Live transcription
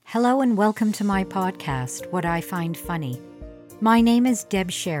Hello and welcome to my podcast, What I Find Funny. My name is Deb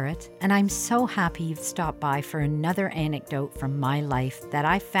Sherritt, and I'm so happy you've stopped by for another anecdote from my life that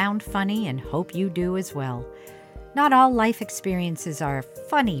I found funny and hope you do as well. Not all life experiences are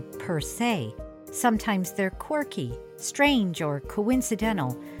funny per se. Sometimes they're quirky, strange, or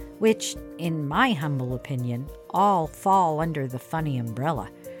coincidental, which, in my humble opinion, all fall under the funny umbrella.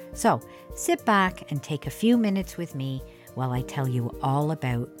 So, sit back and take a few minutes with me while I tell you all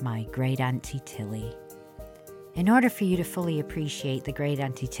about my Great Auntie Tillie. In order for you to fully appreciate the Great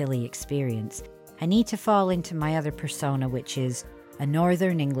Auntie Tillie experience, I need to fall into my other persona, which is a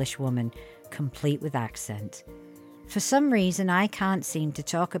Northern English woman, complete with accent. For some reason, I can't seem to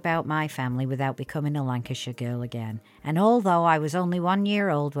talk about my family without becoming a Lancashire girl again. And although I was only 1 year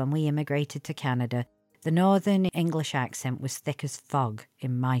old when we immigrated to Canada, the Northern English accent was thick as fog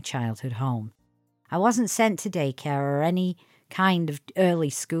in my childhood home. I wasn't sent to daycare or any kind of early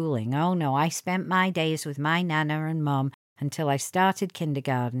schooling. Oh no, I spent my days with my nana and mum until I started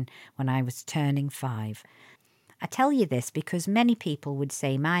kindergarten when I was turning 5. I tell you this because many people would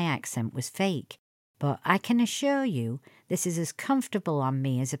say my accent was fake, but I can assure you this is as comfortable on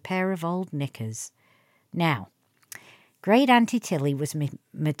me as a pair of old knickers. Now, Great Auntie Tillie was my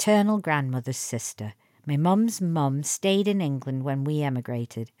maternal grandmother's sister. My mum's mum stayed in England when we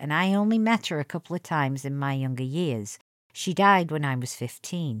emigrated, and I only met her a couple of times in my younger years. She died when I was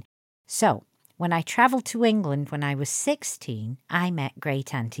 15. So, when I travelled to England when I was 16, I met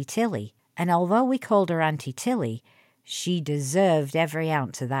Great Auntie Tillie. And although we called her Auntie Tillie, she deserved every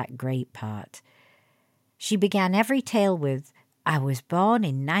ounce of that great part. She began every tale with, "I was born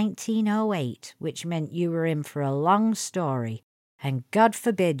in 1908, which meant you were in for a long story. And God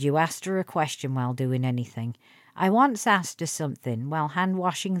forbid you asked her a question while doing anything. I once asked her something while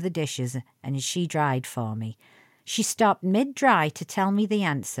hand-washing the dishes, and she dried for me. She stopped mid-dry to tell me the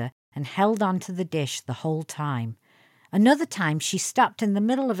answer and held on to the dish the whole time. Another time she stopped in the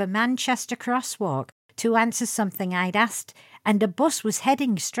middle of a Manchester crosswalk to answer something I'd asked, and a bus was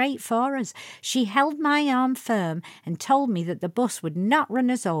heading straight for us. She held my arm firm and told me that the bus would not run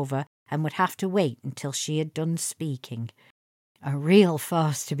us over and would have to wait until she had done speaking." A real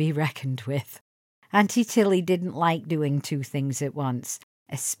force to be reckoned with. Auntie Tillie didn't like doing two things at once,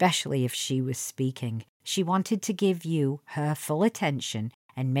 especially if she was speaking. She wanted to give you her full attention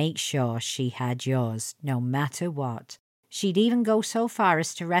and make sure she had yours, no matter what. She'd even go so far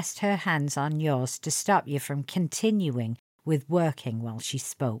as to rest her hands on yours to stop you from continuing with working while she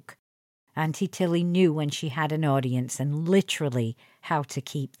spoke. Auntie Tillie knew when she had an audience and literally how to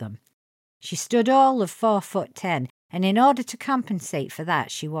keep them. She stood all of 4'10", and in order to compensate for that,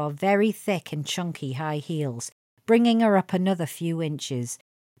 she wore very thick and chunky high heels, bringing her up another few inches.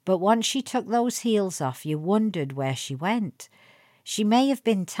 But once she took those heels off, you wondered where she went. She may have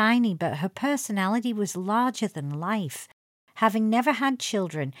been tiny, but her personality was larger than life. Having never had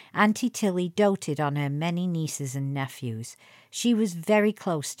children, Auntie Tillie doted on her many nieces and nephews. She was very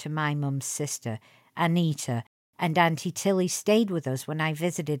close to my mum's sister, Anita, and Auntie Tillie stayed with us when I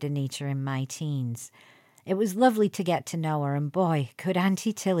visited Anita in my teens. It was lovely to get to know her, and boy, could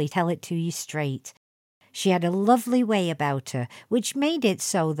Auntie Tillie tell it to you straight. She had a lovely way about her, which made it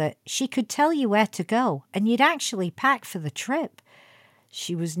so that she could tell you where to go, and you'd actually pack for the trip.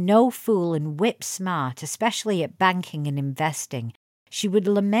 She was no fool and whip smart, especially at banking and investing. She would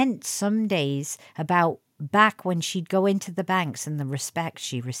lament some days about back when she'd go into the banks and the respect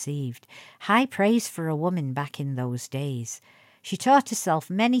she received. High praise for a woman back in those days. She taught herself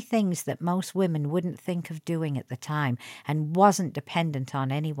many things that most women wouldn't think of doing at the time and wasn't dependent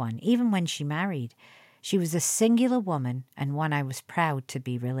on anyone, even when she married. She was a singular woman and one I was proud to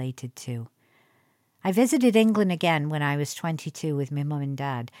be related to. I visited England again when I was 22 with my mum and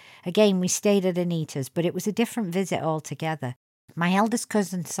dad. Again, we stayed at Anita's, but it was a different visit altogether. My eldest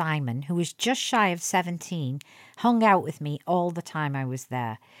cousin Simon, who was just shy of 17, hung out with me all the time I was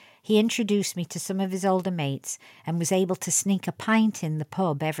there. He introduced me to some of his older mates and was able to sneak a pint in the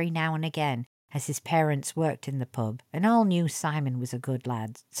pub every now and again, as his parents worked in the pub, and all knew Simon was a good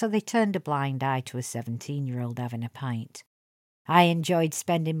lad, so they turned a blind eye to a 17-year-old having a pint. I enjoyed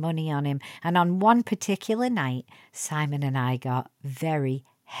spending money on him, and on one particular night, Simon and I got very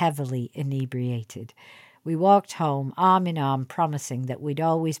heavily inebriated. We walked home arm in arm, promising that we'd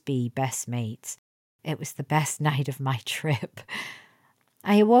always be best mates. It was the best night of my trip.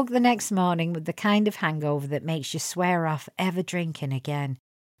 I awoke the next morning with the kind of hangover that makes you swear off ever drinking again.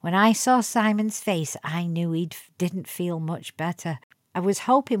 When I saw Simon's face, I knew he didn't feel much better. I was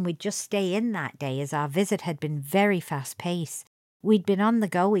hoping we'd just stay in that day as our visit had been very fast-paced. We'd been on the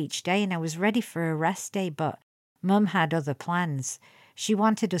go each day and I was ready for a rest day, but Mum had other plans. She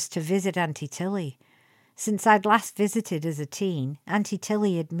wanted us to visit Auntie Tillie. Since I'd last visited as a teen, Auntie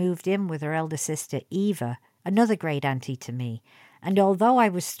Tillie had moved in with her elder sister Eva, another great auntie to me, and although I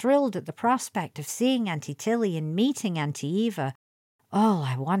was thrilled at the prospect of seeing Auntie Tillie and meeting Auntie Eva, all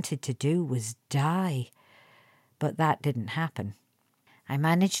I wanted to do was die. But that didn't happen. I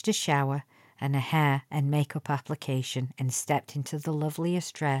managed a shower and a hair and makeup application and stepped into the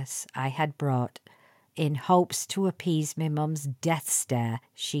loveliest dress I had brought, in hopes to appease my mum's death stare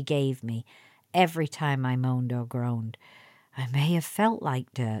she gave me every time I moaned or groaned. I may have felt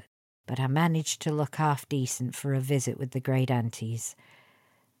like dirt, but I managed to look half decent for a visit with the great aunties.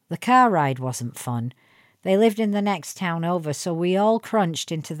 The car ride wasn't fun. They lived in the next town over, so we all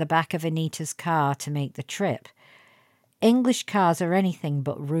crunched into the back of Anita's car to make the trip. English cars are anything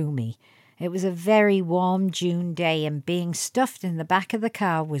but roomy. It was a very warm June day, and being stuffed in the back of the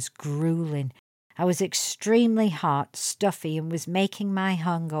car was grueling. I was extremely hot, stuffy, and was making my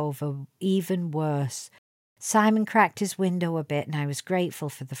hungover even worse. Simon cracked his window a bit, and I was grateful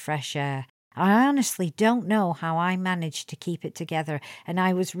for the fresh air. I honestly don't know how I managed to keep it together, and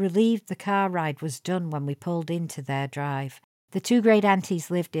I was relieved the car ride was done when we pulled into their drive. The two great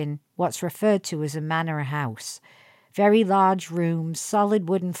aunties lived in what's referred to as a manor house. Very large rooms, solid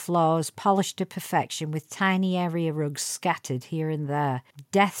wooden floors, polished to perfection with tiny area rugs scattered here and there.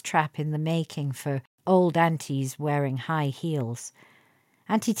 Death trap in the making for old aunties wearing high heels.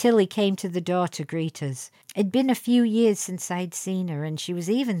 Auntie Tillie came to the door to greet us. It'd been a few years since I'd seen her, and she was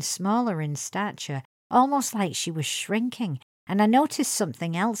even smaller in stature, almost like she was shrinking, and I noticed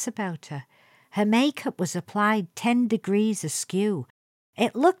something else about her. Her makeup was applied 10 degrees askew.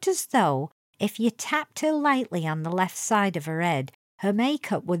 It looked as though if you tapped her lightly on the left side of her head, her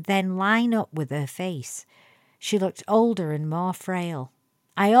makeup would then line up with her face. She looked older and more frail.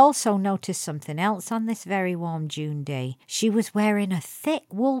 I also noticed something else on this very warm June day. She was wearing a thick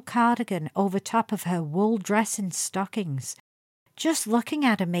wool cardigan over top of her wool dress and stockings. Just looking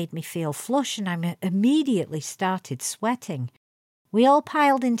at her made me feel flush, and I immediately started sweating. We all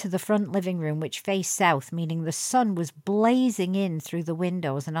piled into the front living room, which faced south, meaning the sun was blazing in through the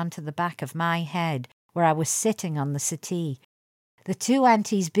windows and onto the back of my head, where I was sitting on the settee. The two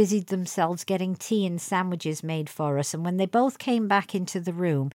aunties busied themselves getting tea and sandwiches made for us, and when they both came back into the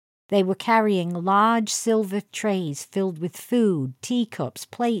room, they were carrying large silver trays filled with food, teacups,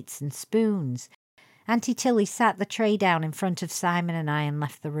 plates, and spoons. Auntie Tillie sat the tray down in front of Simon and I and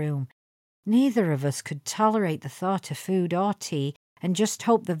left the room. Neither of us could tolerate the thought of food or tea, and just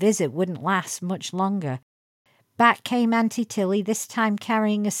hoped the visit wouldn't last much longer. Back came Auntie Tillie, this time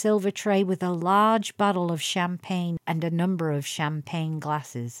carrying a silver tray with a large bottle of champagne and a number of champagne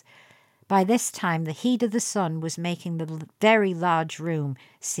glasses. By this time, the heat of the sun was making the very large room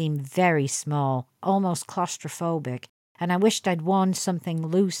seem very small, almost claustrophobic, and I wished I'd worn something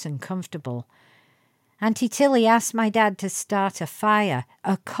loose and comfortable. Auntie Tillie asked my dad to start a fire,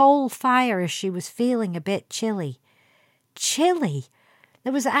 a coal fire, as she was feeling a bit chilly. Chilly!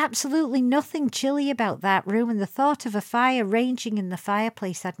 There was absolutely nothing chilly about that room, and the thought of a fire raging in the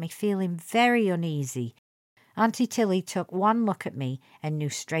fireplace had me feeling very uneasy. Auntie Tillie took one look at me and knew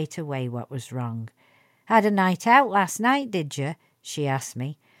straight away what was wrong. "Had a night out last night, did you?" she asked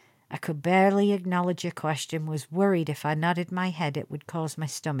me. I could barely acknowledge a question, was worried if I nodded my head it would cause my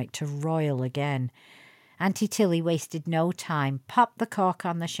stomach to roil again. Auntie Tillie wasted no time, popped the cork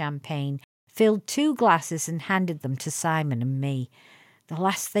on the champagne, filled 2 glasses and handed them to Simon and me. The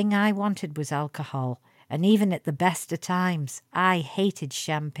last thing I wanted was alcohol, and even at the best of times, I hated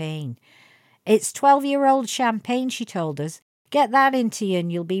champagne. "It's 12-year-old champagne," she told us. "Get that into you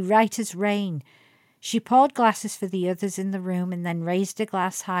and you'll be right as rain." She poured glasses for the others in the room and then raised a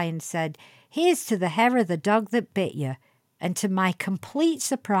glass high and said, "Here's to the hair of the dog that bit you," and to my complete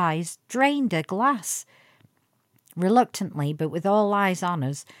surprise, drained a glass. Reluctantly, but with all eyes on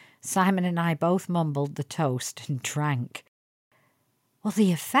us, Simon and I both mumbled the toast and drank. Well,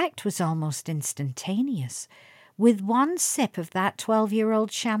 the effect was almost instantaneous. With one sip of that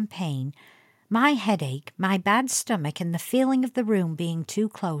 12-year-old champagne, my headache, my bad stomach, and the feeling of the room being too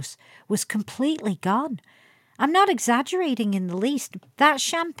close was completely gone. I'm not exaggerating in the least. That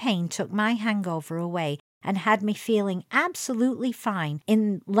champagne took my hangover away and had me feeling absolutely fine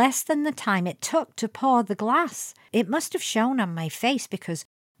in less than the time it took to pour the glass. It must have shown on my face, because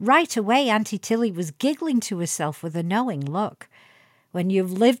right away Auntie Tillie was giggling to herself with a knowing look. When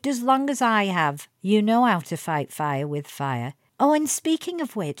you've lived as long as I have, you know how to fight fire with fire. Oh, and speaking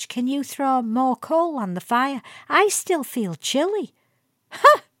of which, can you throw more coal on the fire? I still feel chilly.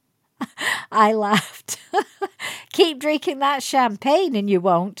 "Ha!" I laughed. Keep drinking that champagne and you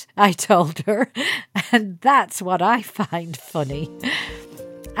won't, I told her. And that's what I find funny.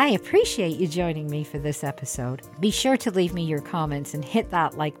 I appreciate you joining me for this episode. Be sure to leave me your comments and hit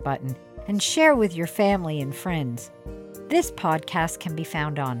that like button and share with your family and friends. This podcast can be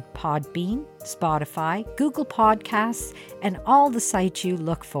found on Podbean, Spotify, Google Podcasts, and all the sites you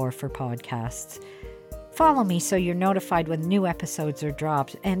look for podcasts. Follow me so you're notified when new episodes are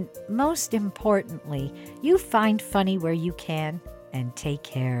dropped. And most importantly, you find funny where you can, and take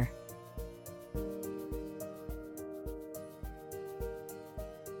care.